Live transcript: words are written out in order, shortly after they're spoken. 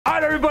All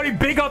right, everybody,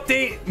 big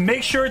update.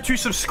 Make sure to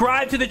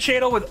subscribe to the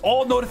channel with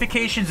all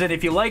notifications. And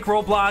if you like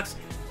Roblox,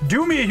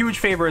 do me a huge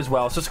favor as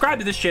well. Subscribe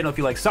to this channel if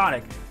you like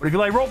Sonic. But if you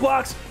like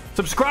Roblox,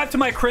 subscribe to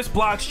my Chris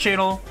Blocks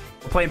channel.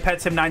 We're playing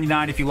Pet Sim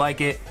 99 if you like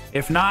it.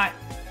 If not,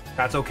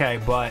 that's okay.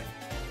 But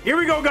here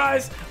we go,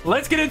 guys.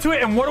 Let's get into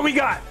it. And what do we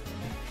got?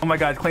 Oh, my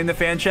God. Claim the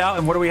fan shout.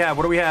 And what do we have?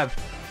 What do we have?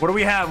 What do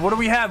we have? What do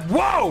we have?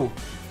 Whoa!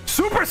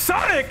 Super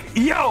Sonic!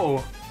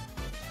 Yo!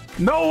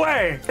 No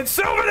way. It's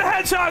Silver the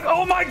Hedgehog.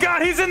 Oh my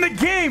God, he's in the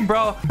game,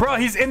 bro. Bro,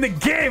 he's in the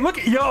game.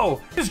 Look,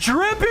 yo, he's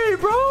drippy,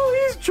 bro.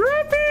 He's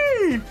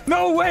drippy.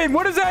 No way.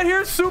 What is that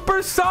here?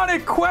 Super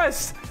Sonic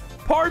Quest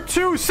Part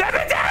 2.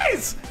 7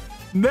 days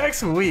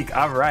next week.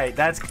 All right,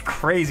 that's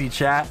crazy,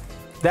 chat.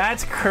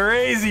 That's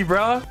crazy,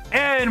 bro.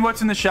 And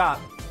what's in the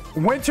shop?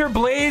 Winter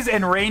Blaze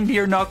and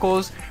Reindeer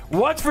Knuckles.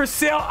 What's for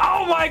sale?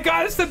 Oh my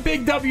God, it's the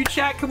big W,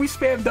 chat. Can we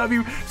spam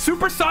W?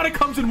 Super Sonic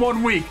comes in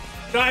 1 week.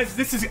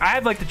 Guys, I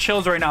have like the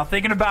chills right now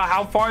thinking about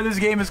how far this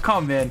game has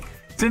come, man.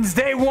 Since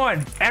day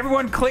one,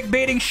 everyone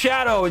clickbaiting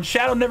Shadow, and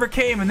Shadow never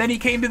came, and then he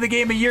came to the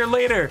game a year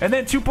later, and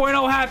then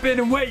 2.0 happened,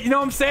 and what, you know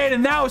what I'm saying?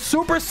 And now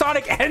Super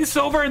Sonic and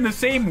Silver in the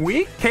same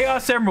week.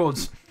 Chaos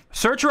Emeralds.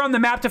 Search around the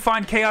map to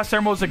find Chaos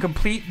Emeralds and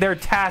complete their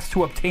task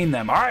to obtain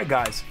them. All right,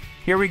 guys.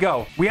 Here we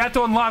go. We have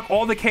to unlock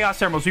all the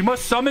Chaos Emeralds. We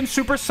must summon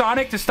Super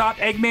Sonic to stop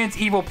Eggman's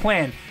evil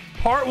plan.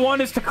 Part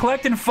 1 is to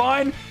collect and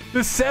find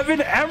the 7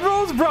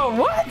 emeralds, bro.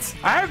 What?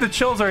 I have the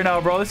chills right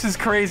now, bro. This is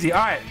crazy. All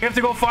right, we have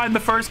to go find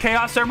the first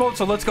Chaos Emerald,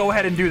 so let's go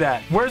ahead and do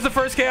that. Where's the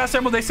first Chaos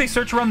Emerald? They say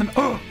search around them.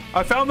 Oh,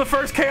 I found the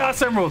first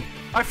Chaos Emerald.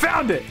 I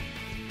found it.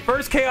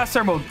 First Chaos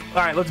Emerald. All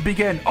right, let's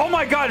begin. Oh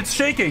my God, it's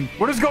shaking.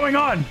 What is going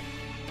on?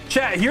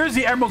 Chat, here's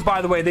the emeralds,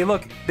 by the way. They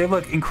look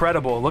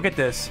incredible. Look at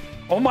this.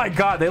 Oh my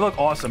God, they look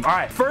awesome. All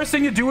right, first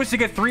thing to do is to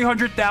get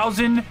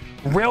 300,000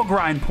 rail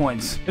grind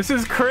points. This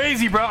is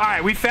crazy, bro. All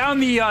right, we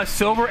found the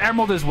silver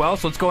emerald as well,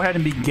 so let's go ahead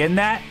and begin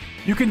that.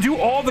 You can do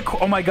all the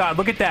oh my God,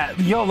 look at that.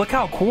 Yo, look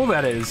how cool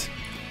that is.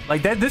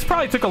 Like that, this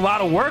probably took a lot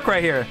of work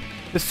right here.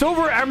 The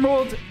silver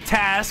emerald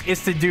task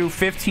is to do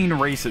 15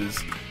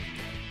 races.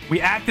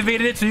 We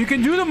activated it so you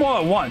can do them all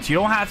at once. You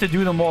don't have to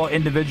do them all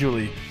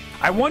individually.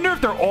 I wonder if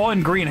they're all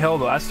in Green Hill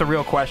though. That's the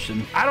real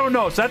question. I don't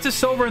know. So that's the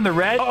silver and the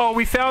red. Uh-oh,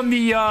 we found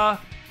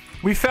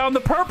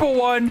the purple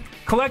one.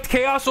 Collect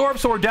Chaos Orbs,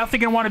 so we're definitely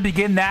going to want to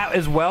begin that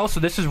as well. So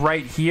this is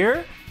right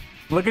here.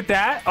 Look at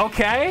that.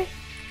 Okay.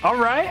 All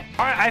right.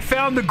 All right, I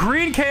found the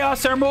green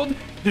Chaos Emerald.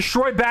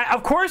 Destroy Bad.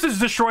 Of course it's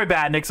Destroy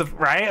Badniks,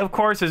 right? Of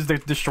course it's the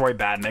Destroy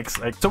Badniks.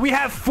 Like, so we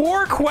have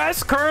 4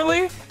 quests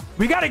currently.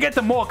 We got to get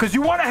them all because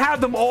you want to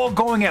have them all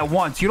going at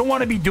once. You don't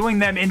want to be doing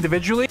them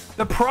individually.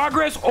 The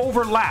progress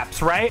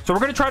overlaps, right? So we're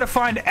going to try to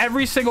find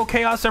every single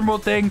Chaos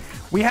Emerald thing.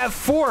 We have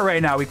 4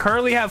 right now. We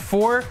currently have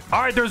 4.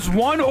 All right, there's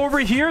one over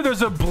here.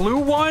 There's a blue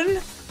one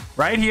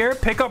right here.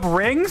 Pick up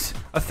rings.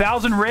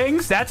 1,000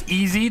 rings. That's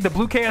easy. The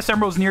blue Chaos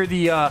Emerald's near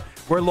the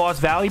where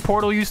Lost Valley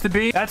portal used to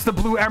be. That's the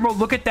blue emerald.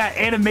 Look at that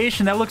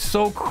animation. That looks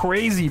so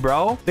crazy,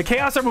 bro. The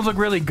Chaos Emeralds look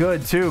really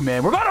good too,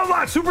 man. We're going to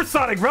unlock Super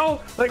Sonic, bro.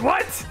 Like,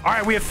 what? All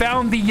right, we have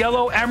found the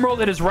yellow emerald.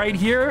 It is right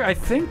here. I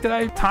think that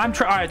I time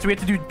trial. All right, so we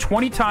have to do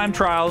 20 time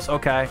trials.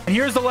 Okay. And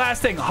here's the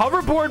last thing.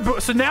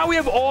 Hoverboard. So now we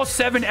have all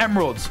 7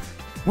 emeralds.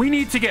 We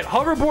need to get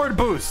hoverboard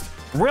boost,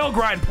 rail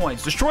grind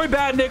points, destroy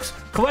badniks,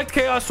 collect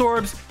Chaos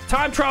Orbs,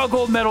 time trial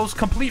gold medals,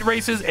 complete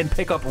races, and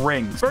pick up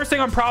rings. First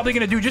thing I'm probably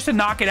gonna do just to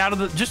knock it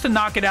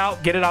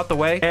out, get it out the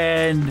way.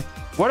 And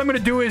what I'm gonna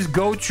do is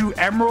go to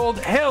Emerald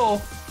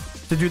Hill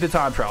to do the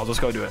time trials.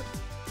 Let's go do it.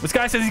 This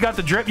guy says he's got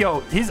the drip.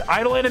 Yo, his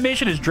idle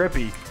animation is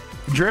drippy.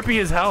 Drippy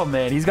as hell,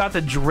 man. He's got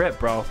the drip,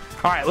 bro.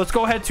 All right, let's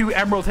go ahead to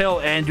Emerald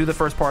Hill and do the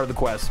first part of the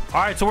quest.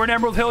 All right, so we're in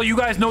Emerald Hill. You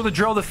guys know the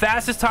drill. The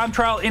fastest time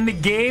trial in the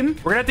game.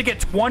 We're gonna have to get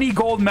 20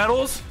 gold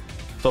medals.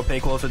 So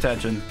pay close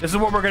attention. This is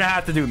what we're going to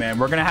have to do, man.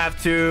 We're going to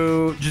have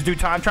to just do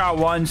time trial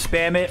 1,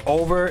 spam it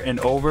over and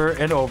over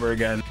and over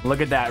again. Look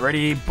at that.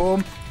 Ready?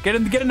 Boom. Get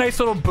a nice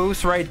little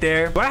boost right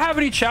there. Do I have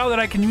any chow that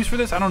I can use for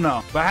this? I don't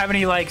know. Do I have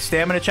any like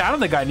stamina chow? I don't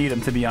think I need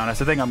them, to be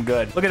honest. I think I'm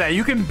good. Look at that.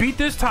 You can beat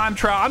this time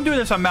trial. I'm doing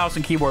this on mouse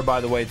and keyboard,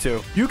 by the way,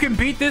 too. You can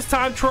beat this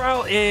time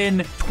trial in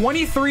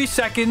 23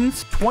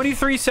 seconds.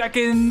 23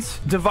 seconds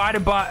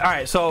divided by... All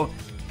right, so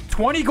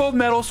 20 gold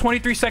medals,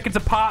 23 seconds a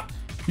pop.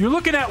 You're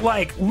looking at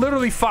like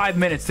literally 5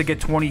 minutes to get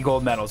 20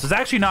 gold medals. It's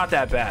actually not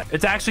that bad.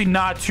 It's actually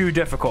not too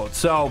difficult.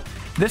 So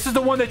this is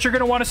the one that you're going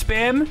to want to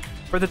spam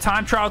for the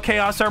time trial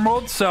Chaos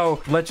Emerald.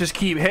 So let's just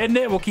keep hitting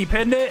it. We'll keep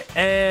hitting it.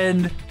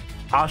 And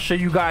I'll show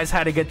you guys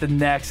how to get the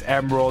next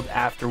emerald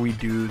after we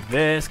do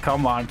this.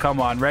 Come on, come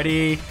on.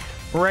 Ready?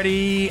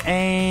 Ready,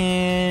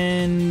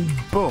 and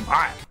boom. All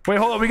right. Wait,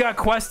 hold on. We got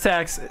quest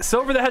text.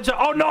 Silver the Hedgehog.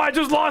 Oh, no, I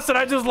just lost it.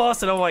 I just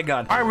lost it. Oh, my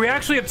God. All right, we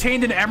actually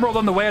obtained an emerald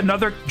on the way.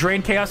 Another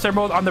Drain Chaos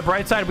Emerald. On the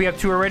bright side, we have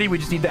 2 already. We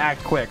just need to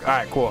act quick. All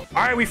right, cool.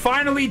 All right, we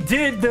finally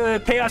did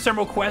the Chaos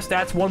Emerald quest.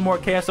 That's 1 more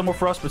Chaos Emerald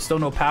for us, but still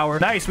no power.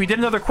 Nice. We did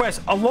another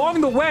quest. Along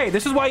the way,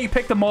 this is why you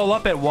pick them all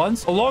up at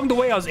once. Along the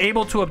way, I was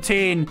able to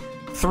obtain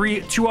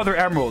 2 other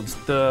emeralds.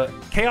 The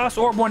Chaos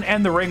Orb one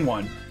and the Ring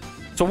one.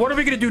 So what are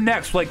we going to do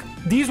next? Like,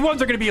 these ones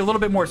are going to be a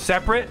little bit more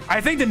separate. I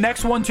think the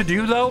next one to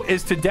do, though,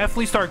 is to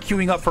definitely start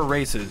queuing up for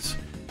races.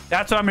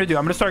 That's what I'm going to do.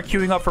 I'm going to start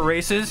queuing up for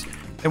races.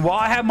 And while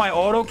I have my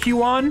auto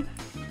queue on,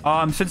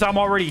 since I'm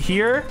already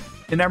here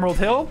in Emerald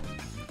Hill,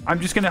 I'm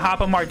just going to hop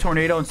on my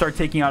tornado and start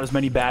taking out as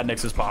many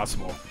badniks as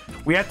possible.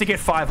 We have to get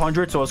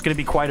 500, so it's going to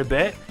be quite a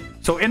bit.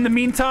 So in the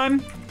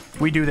meantime,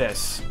 we do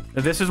this.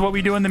 This is what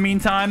we do in the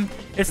meantime.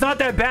 It's not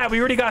that bad. We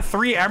already got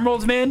 3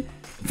 emeralds, man.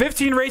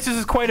 15 races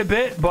is quite a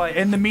bit, but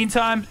in the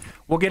meantime,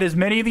 we'll get as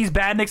many of these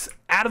badniks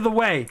out of the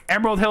way.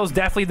 Emerald Hill is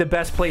definitely the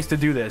best place to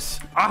do this.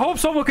 I hope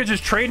someone could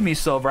just trade me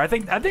silver. I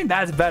think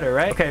that's better,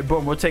 right? Okay,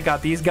 boom. We'll take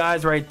out these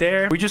guys right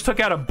there. We just took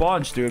out a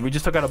bunch, dude. We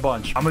just took out a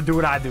bunch. I'm gonna do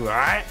what I do, all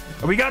right?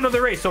 And we got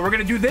another race, so we're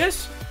gonna do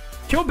this.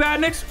 Kill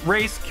badniks,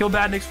 race, kill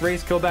badniks,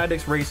 race, kill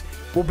badniks, race.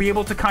 We'll be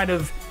able to kind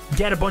of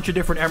get a bunch of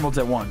different emeralds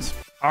at once.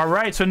 All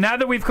right, so now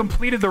that we've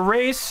completed the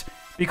race,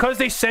 because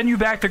they send you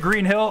back to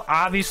Green Hill,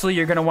 obviously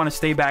you're going to want to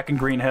stay back in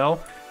Green Hill.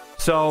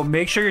 So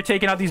make sure you're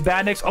taking out these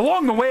badniks.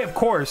 Along the way, of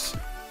course,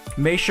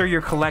 make sure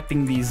you're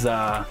collecting these,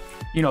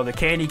 you know, the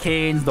candy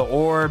canes, the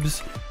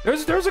orbs.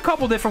 There's a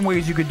couple different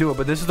ways you could do it,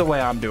 but this is the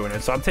way I'm doing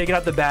it. So I'm taking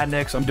out the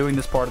badniks. I'm doing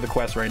this part of the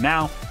quest right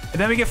now. And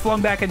then we get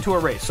flung back into a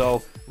race.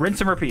 So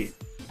rinse and repeat.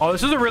 Oh,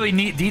 this is a really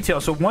neat detail.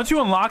 So once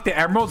you unlock the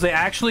emeralds, they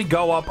actually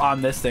go up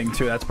on this thing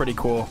too. That's pretty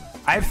cool.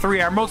 I have 3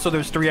 emeralds, so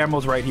there's 3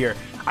 emeralds right here.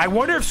 I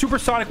wonder if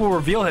Supersonic will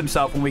reveal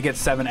himself when we get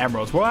 7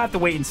 emeralds. We'll have to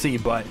wait and see,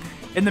 but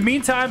in the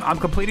meantime, I'm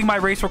completing my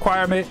race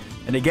requirement.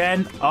 And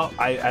again, oh,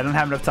 I don't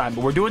have enough time,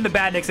 but we're doing the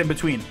badniks in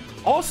between.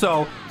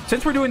 Also,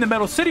 since we're doing the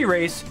Metal City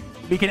race,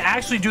 we can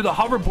actually do the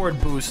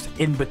hoverboard boost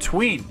in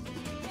between.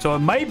 So it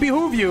might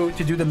behoove you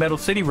to do the Metal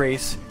City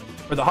race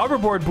for the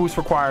hoverboard boost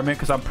requirement,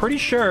 because I'm pretty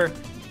sure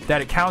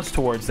that it counts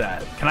towards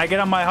that. Can I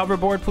get on my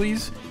hoverboard,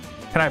 please?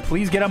 Can I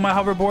please get on my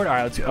hoverboard? All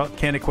right, let's go. Oh,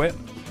 can't equip.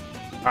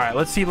 All right,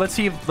 let's see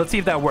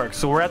if that works.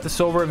 So we're at the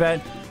silver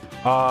event.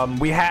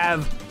 We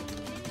have,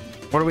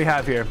 what do we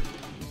have here?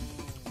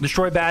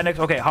 Destroy badniks.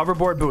 Okay,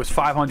 hoverboard boost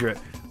 500.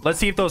 Let's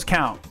see if those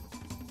count.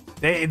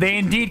 They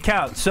indeed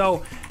count.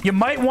 So you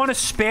might want to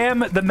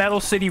spam the Metal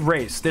City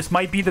race. This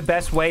might be the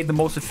best way, the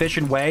most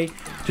efficient way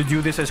to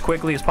do this as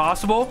quickly as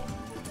possible.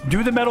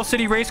 Do the Metal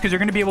City race because you're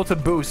going to be able to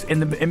boost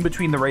in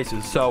between the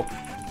races. So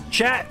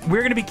chat,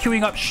 we're going to be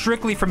queuing up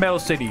strictly for Metal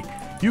City.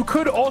 You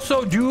could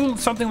also do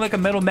something like a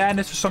Metal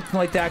Madness or something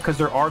like that because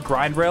there are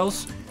grind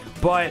rails.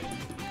 But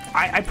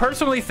I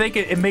personally think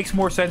it makes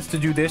more sense to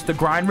do this. The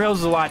grind rails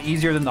is a lot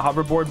easier than the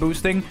hoverboard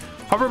boosting.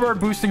 Hoverboard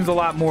boosting is a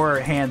lot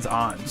more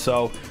hands-on.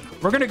 So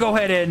we're going to go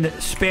ahead and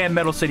spam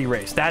Metal City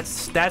race.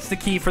 That's the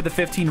key for the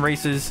 15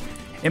 races.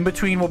 In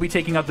between, we'll be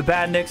taking out the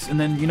badniks. And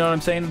then, you know what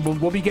I'm saying?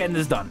 We'll be getting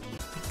this done.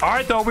 All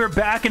right, though, we're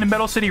back in the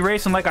Metal City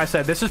race. And like I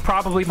said, this is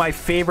probably my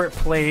favorite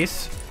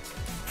place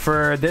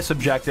for this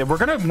objective. We're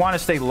going to want to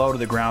stay low to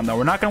the ground, though.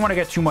 We're not going to want to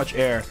get too much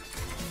air.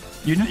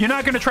 You're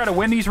not going to try to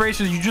win these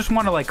races. You just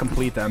want to, like,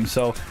 complete them.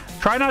 So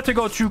try not to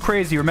go too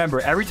crazy. Remember,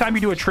 every time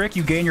you do a trick,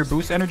 you gain your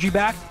boost energy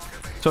back.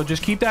 So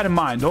just keep that in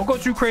mind. Don't go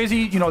too crazy,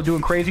 you know,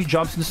 doing crazy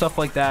jumps and stuff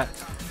like that.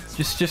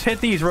 Just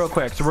hit these real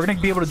quick. So we're going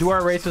to be able to do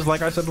our races,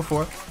 like I said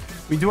before.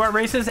 We do our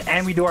races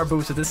and we do our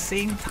boosts at the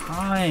same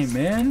time,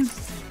 man.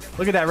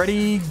 Look at that.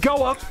 Ready? Go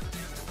up.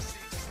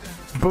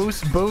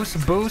 Boost,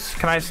 boost, boost.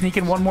 Can I sneak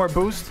in one more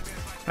boost?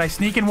 Can I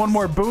sneak in one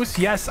more boost?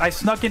 Yes, I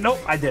snuck in. Nope,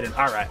 I didn't.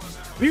 All right.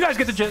 Well, you guys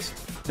get the gist.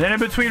 Then in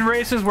between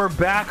races, we're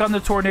back on the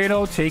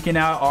tornado, taking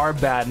out our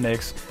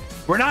badniks.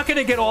 We're not going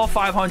to get all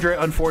 500,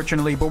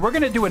 unfortunately, but we're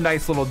going to do a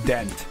nice little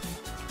dent.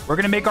 We're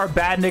going to make our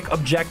badnik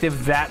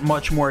objective that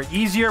much more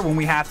easier when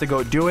we have to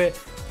go do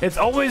it. It's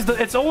always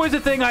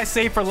the thing I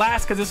say for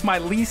last because it's my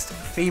least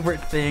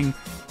favorite thing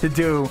to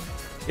do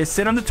is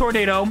sit on the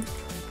tornado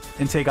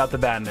and take out the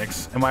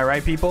badniks. Am I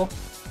right, people?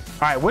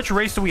 All right, which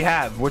race do we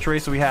have? Which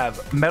race do we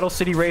have? Metal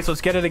City race.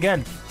 Let's get it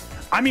again.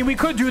 I mean, we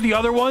could do the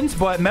other ones,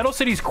 but Metal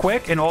City's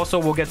quick, and also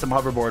we'll get some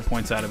hoverboard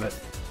points out of it.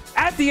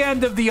 At the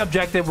end of the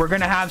objective, we're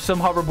going to have some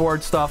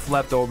hoverboard stuff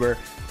left over.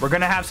 We're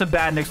going to have some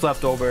badniks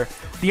left over.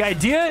 The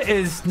idea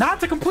is not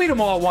to complete them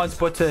all at once,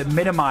 but to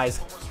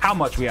minimize how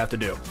much we have to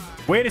do.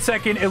 Wait a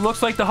second. It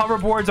looks like the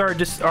hoverboards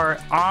are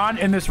on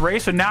in this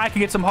race, so now I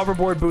can get some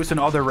hoverboard boosts in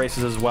other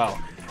races as well.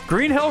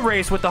 Green Hill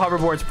race with the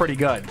hoverboard's pretty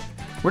good.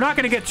 We're not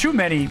going to get too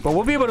many, but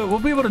we'll be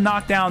able to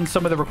knock down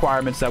some of the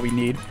requirements that we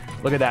need.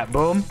 Look at that.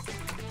 Boom.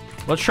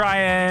 Let's try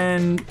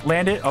and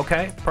land it.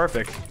 Okay,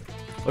 perfect.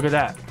 Look at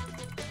that.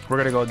 We're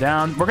going to go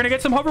down. We're going to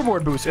get some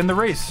hoverboard boosts in the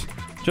race.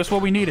 Just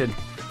what we needed.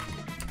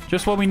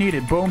 Just what we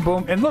needed. Boom,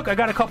 boom. And look, I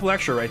got a couple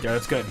extra right there.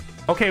 That's good.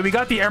 Okay, we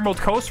got the Emerald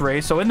Coast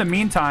race. So in the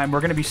meantime,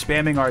 we're going to be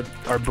spamming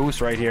our boosts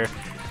right here.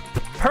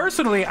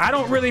 Personally, I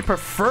don't really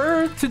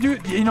prefer to do...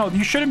 You know,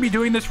 you shouldn't be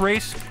doing this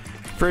race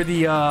for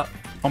the... oh,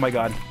 my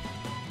God.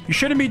 You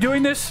shouldn't be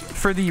doing this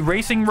for the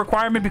racing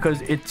requirement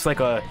because it's like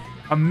a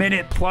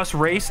minute plus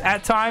race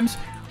at times.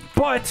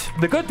 But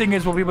the good thing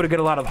is we'll be able to get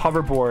a lot of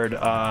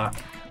hoverboard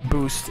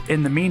boost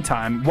in the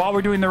meantime while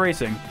we're doing the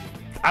racing.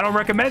 I don't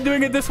recommend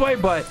doing it this way,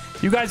 but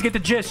you guys get the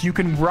gist. You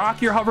can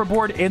rock your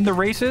hoverboard in the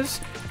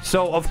races.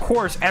 So, of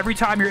course, every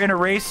time you're in a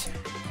race,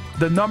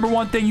 the number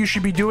one thing you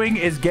should be doing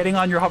is getting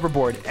on your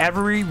hoverboard.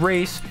 Every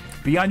race,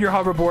 be on your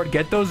hoverboard,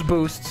 get those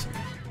boosts,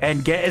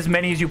 and get as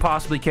many as you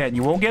possibly can.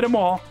 You won't get them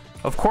all.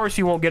 Of course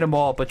you won't get them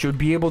all, but you'll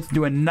be able to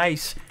do a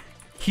nice,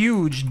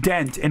 huge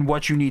dent in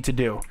what you need to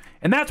do.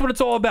 And that's what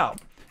it's all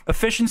about.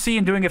 Efficiency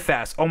and doing it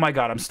fast. Oh my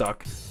god, I'm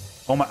stuck.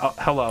 Oh my,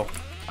 hello.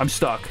 I'm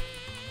stuck.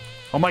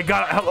 Oh my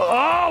god, hello.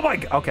 Oh my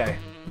god. Okay.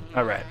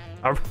 All right.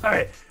 All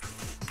right.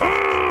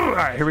 All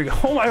right, here we go.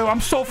 Oh my, I'm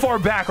so far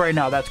back right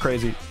now. That's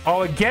crazy.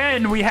 Oh,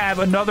 again, we have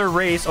another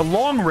race, a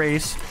long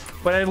race,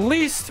 but at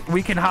least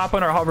we can hop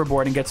on our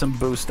hoverboard and get some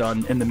boost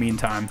done in the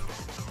meantime.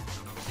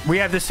 We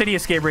have the City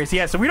Escape race.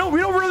 Yeah, so we don't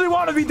really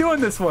want to be doing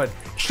this one.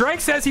 Strike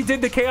says he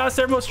did the Chaos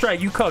Emerald.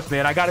 Strike, you cooked,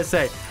 man. I gotta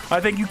say, I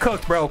think you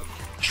cooked, bro.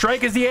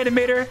 Strike is the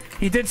animator.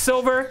 He did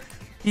Silver.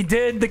 He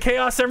did the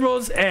Chaos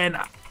Emeralds, and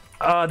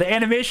the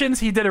animations,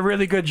 he did a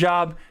really good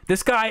job.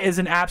 This guy is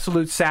an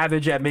absolute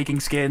savage at making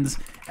skins,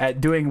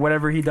 at doing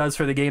whatever he does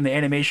for the game. The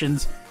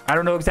animations, I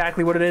don't know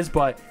exactly what it is,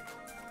 but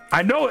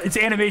I know it's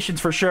animations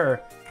for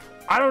sure.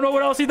 I don't know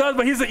what else he does,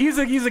 but he's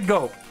a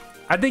goat.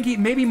 I think he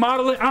maybe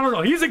model it. I don't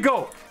know. He's a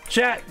goat.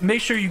 Chat,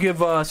 make sure you give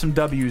some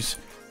W's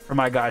for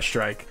my guy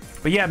Strike.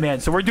 But yeah, man.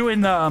 So we're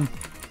doing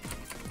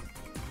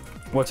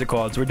what's it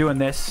called? So we're doing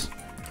this.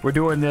 We're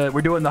doing the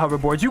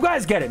hoverboards. You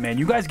guys get it, man.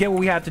 You guys get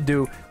what we have to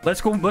do. Let's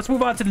go. Let's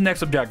move on to the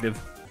next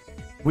objective.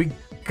 We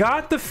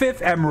got the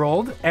 5th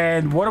emerald,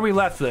 and what are we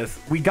left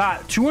with? We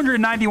got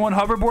 291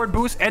 hoverboard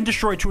boosts and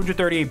destroyed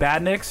 238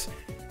 badniks,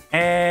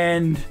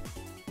 and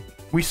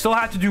we still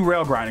have to do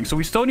rail grinding. So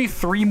we still need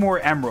 3 more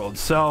emeralds.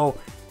 So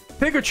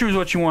pick or choose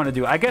what you want to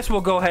do. I guess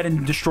we'll go ahead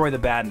and destroy the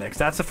badniks.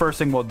 That's the first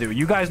thing we'll do.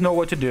 You guys know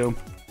what to do.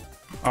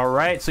 All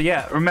right. So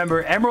yeah,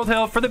 remember Emerald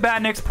Hill for the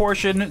badniks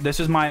portion. This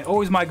is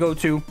always my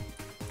go-to.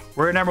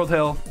 We're in Emerald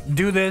Hill.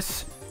 Do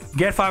this.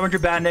 Get 500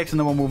 badniks, and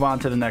then we'll move on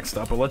to the next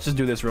stuff. But let's just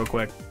do this real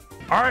quick.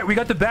 All right, we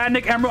got the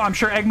badnik emerald. I'm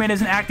sure Eggman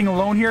isn't acting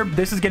alone here.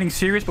 This is getting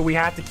serious, but we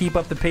have to keep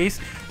up the pace.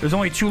 There's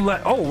only 2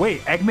 left. Oh, wait.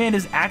 Eggman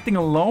is acting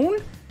alone?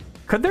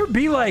 Could there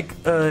be, like...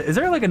 is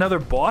there, like, another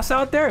boss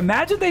out there?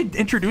 Imagine they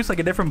introduced, like,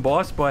 a different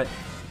boss, but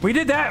we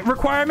did that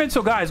requirement.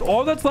 So, guys,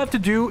 all that's left to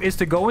do is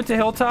to go into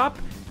Hilltop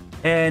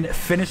and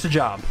finish the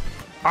job.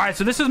 All right,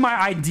 so this is my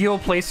ideal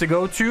place to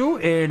go to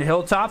in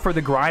Hilltop for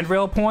the grind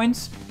rail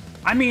points.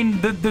 I mean,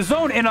 the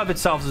zone in of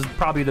itself is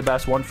probably the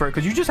best one for it,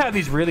 because you just have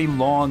these really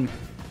long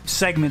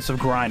segments of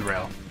grind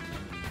rail,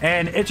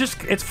 and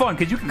it's fun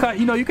because you can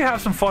you can have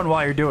some fun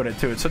while you're doing it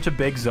too. It's such a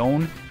big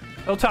zone.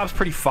 Hilltop's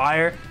pretty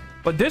fire,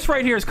 but this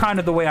right here is kind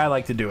of the way I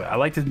like to do it. I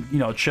like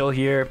to chill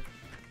here.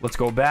 Let's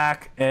go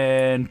back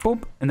and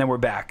boom, and then we're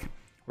back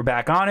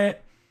on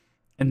it,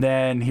 and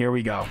then here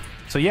we go.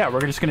 So yeah,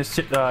 we're just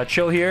gonna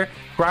chill here.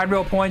 Grind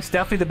rail points,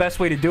 definitely the best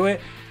way to do it.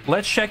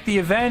 Let's check the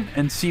event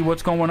and see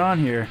what's going on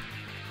here.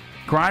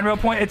 Grind rail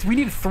point, we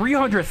need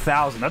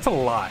 300,000. That's a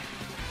lot,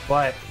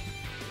 but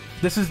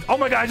this is... Oh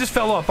my god, I just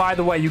fell off. By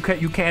the way, you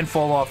can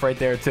fall off right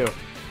there too.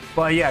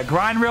 But yeah,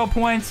 grind rail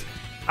points.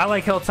 I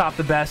like Hilltop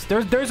the best.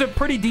 There's a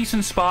pretty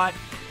decent spot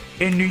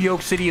in New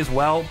York City as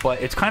well,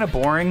 but it's kind of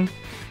boring.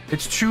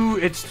 It's too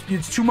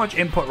much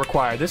input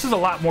required. This is a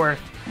lot more,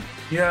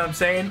 you know what I'm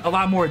saying? A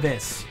lot more of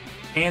this.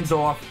 Hands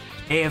off,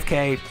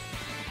 AFK.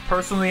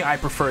 Personally, I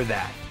prefer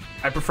that.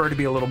 I prefer to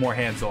be a little more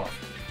hands off.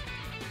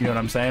 You know what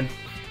I'm saying?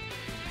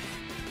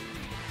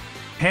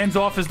 Hands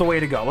off is the way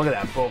to go. Look at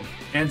that. Boom.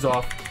 Hands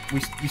off.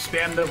 We'll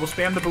spam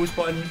the boost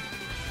button.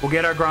 We'll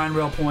get our grind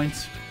rail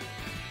points.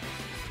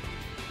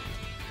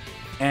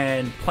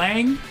 And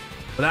playing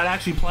without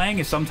actually playing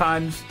is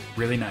sometimes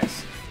really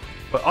nice.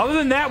 But other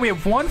than that, we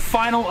have one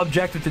final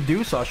objective to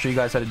do, so I'll show you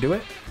guys how to do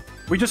it.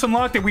 We just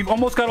unlocked it. We've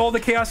almost got all the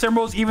Chaos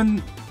Emeralds.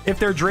 Even if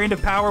they're drained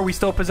of power, we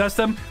still possess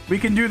them. We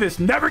can do this.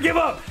 Never give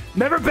up.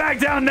 Never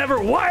back down.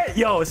 Never. What?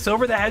 Yo,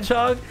 Silver the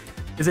Hedgehog.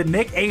 Is it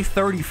Nick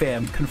A30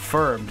 fam?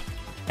 Confirmed.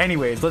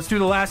 Anyways, let's do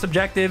the last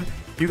objective.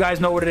 You guys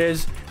know what it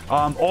is.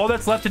 All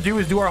that's left to do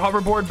is do our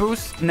hoverboard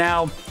boost.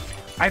 Now,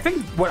 I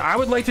think what I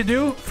would like to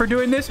do for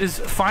doing this is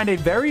find a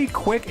very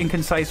quick and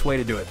concise way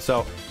to do it.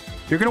 So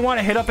you're going to want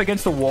to hit up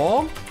against the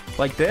wall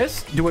like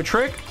this. Do a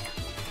trick.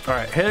 All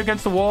right, hit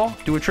against the wall.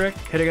 Do a trick.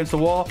 Hit against the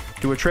wall.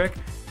 Do a trick.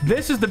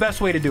 This is the best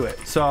way to do it.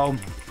 So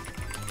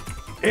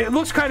it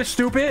looks kind of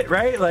stupid,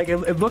 right? Like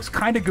it looks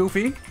kind of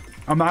goofy.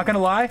 I'm not going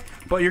to lie.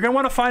 But you're going to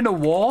want to find a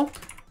wall.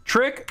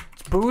 Trick,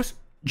 boost,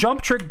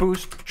 jump, trick,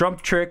 boost,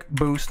 jump, trick,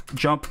 boost,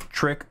 jump,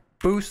 trick,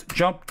 boost,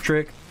 jump,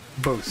 trick,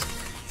 boost.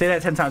 Say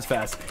that 10 times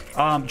fast.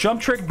 Jump,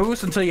 trick,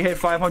 boost until you hit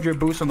 500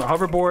 boosts on the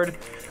hoverboard.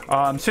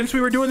 Since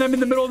we were doing them in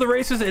the middle of the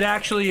races, it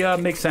actually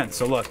makes sense.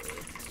 So look,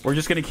 we're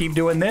just going to keep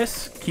doing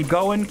this. Keep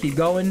going, keep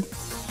going.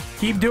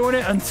 Keep doing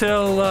it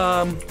until...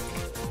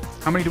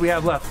 how many do we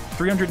have left?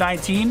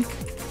 319.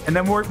 And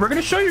then we're going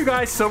to show you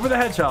guys Silver the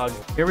Hedgehog.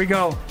 Here we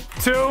go.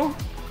 2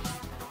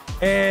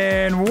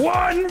 and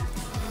 1.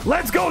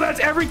 Let's go. That's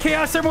every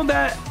Chaos Emerald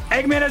that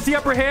Eggman has the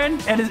upper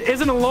hand and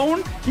isn't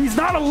alone. He's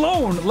not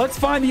alone. Let's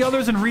find the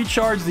others and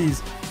recharge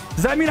these.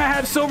 Does that mean I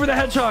have Silver the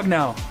Hedgehog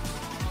now?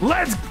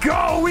 Let's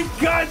go. We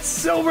got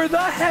Silver the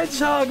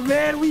Hedgehog,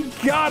 man. We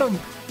got him.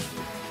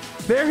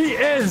 There he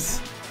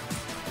is.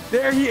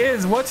 There he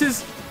is. What's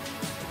his...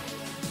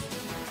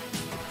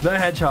 The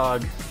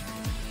Hedgehog.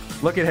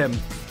 Look at him.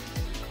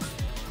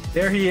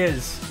 There he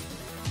is.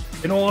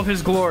 In all of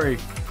his glory.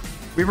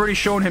 We've already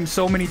shown him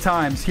so many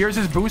times. Here's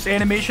his boost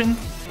animation.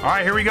 All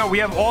right, here we go. We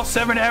have all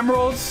 7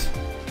 emeralds.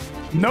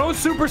 No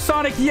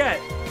Supersonic yet.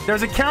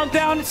 There's a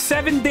countdown.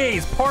 7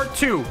 days. Part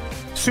 2.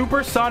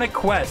 Supersonic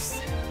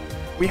Quest.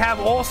 We have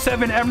all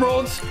 7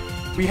 emeralds.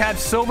 We have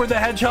Silver the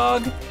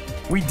Hedgehog.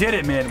 We did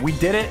it, man. We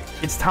did it.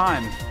 It's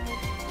time.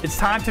 It's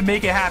time to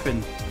make it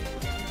happen.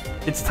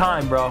 It's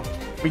time, bro.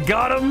 We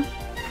got him.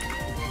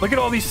 Look at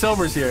all these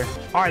silvers here.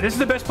 All right, this is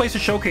the best place to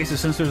showcase it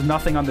since there's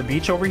nothing on the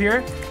beach over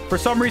here. For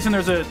some reason,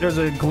 there's a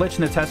glitch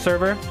in the test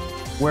server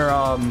where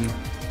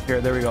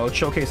here, there we go. Let's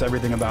showcase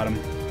everything about him.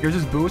 Here's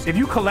his boost. If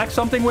you collect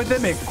something with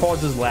him, it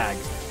causes lag.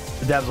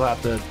 The devs will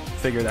have to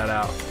figure that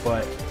out.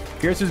 But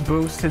here's his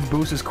boost. His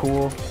boost is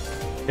cool.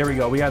 There we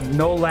go. We have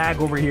no lag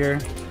over here.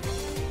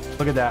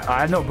 Look at that. I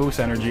have no boost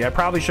energy. I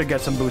probably should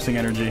get some boosting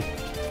energy.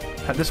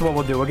 This is what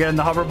we'll do. We'll get in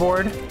the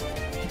hoverboard.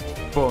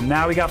 Boom.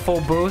 Now we got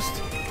full boost.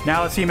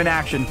 Now let's see him in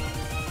action.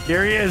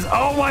 Here he is.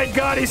 Oh my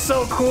god, he's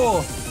so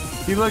cool.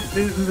 He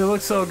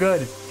looks so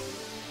good.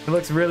 He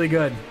looks really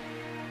good.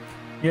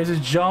 Here's his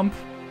jump.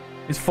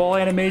 His fall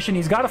animation.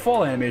 He's got a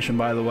fall animation,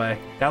 by the way.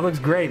 That looks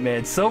great,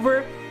 man.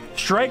 Silver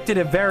Strike did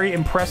a very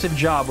impressive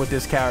job with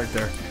this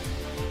character.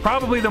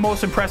 Probably the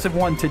most impressive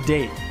one to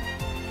date.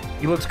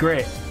 He looks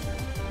great.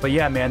 But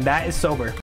yeah, man, that is Sober.